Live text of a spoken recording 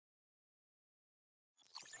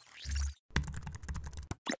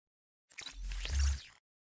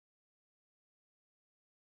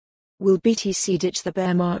Will BTC ditch the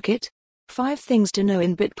bear market? 5 things to know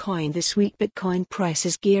in Bitcoin this week. Bitcoin price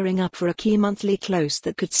is gearing up for a key monthly close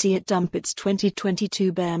that could see it dump its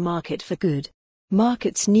 2022 bear market for good.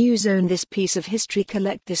 Markets News own this piece of history.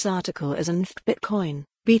 Collect this article as an Bitcoin,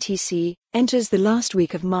 BTC, enters the last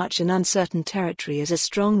week of March in uncertain territory as a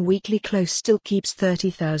strong weekly close still keeps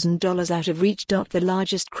 $30,000 out of reach. The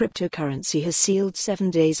largest cryptocurrency has sealed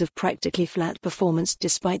 7 days of practically flat performance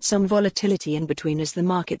despite some volatility in between as the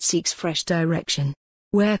market seeks fresh direction.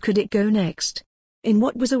 Where could it go next? In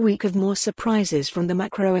what was a week of more surprises from the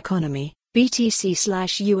macroeconomy,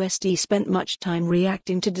 BTC/USD spent much time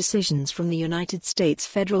reacting to decisions from the United States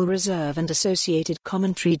Federal Reserve and associated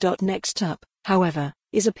commentary. Next up, however,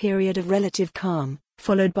 is a period of relative calm,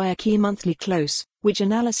 followed by a key monthly close, which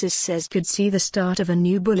analysis says could see the start of a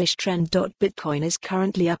new bullish trend. Bitcoin is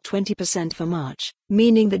currently up 20% for March,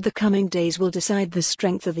 meaning that the coming days will decide the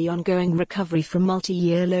strength of the ongoing recovery from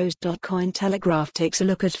multi-year lows. Cointelegraph takes a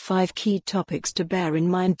look at 5 key topics to bear in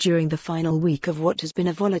mind during the final week of what has been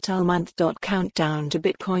a volatile month. Countdown to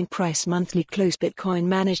Bitcoin price monthly close. Bitcoin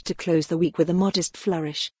managed to close the week with a modest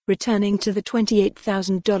flourish, returning to the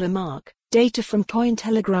 $28,000 mark. Data from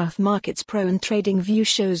Cointelegraph Markets Pro and TradingView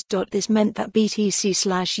shows. This meant that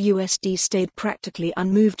BTC/USD stayed practically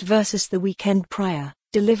unmoved versus the weekend prior,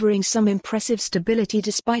 delivering some impressive stability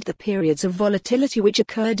despite the periods of volatility which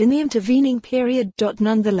occurred in the intervening period.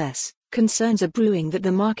 Nonetheless, concerns are brewing that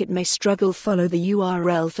the market may struggle. Follow the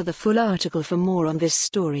URL for the full article. For more on this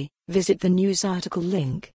story, visit the news article link.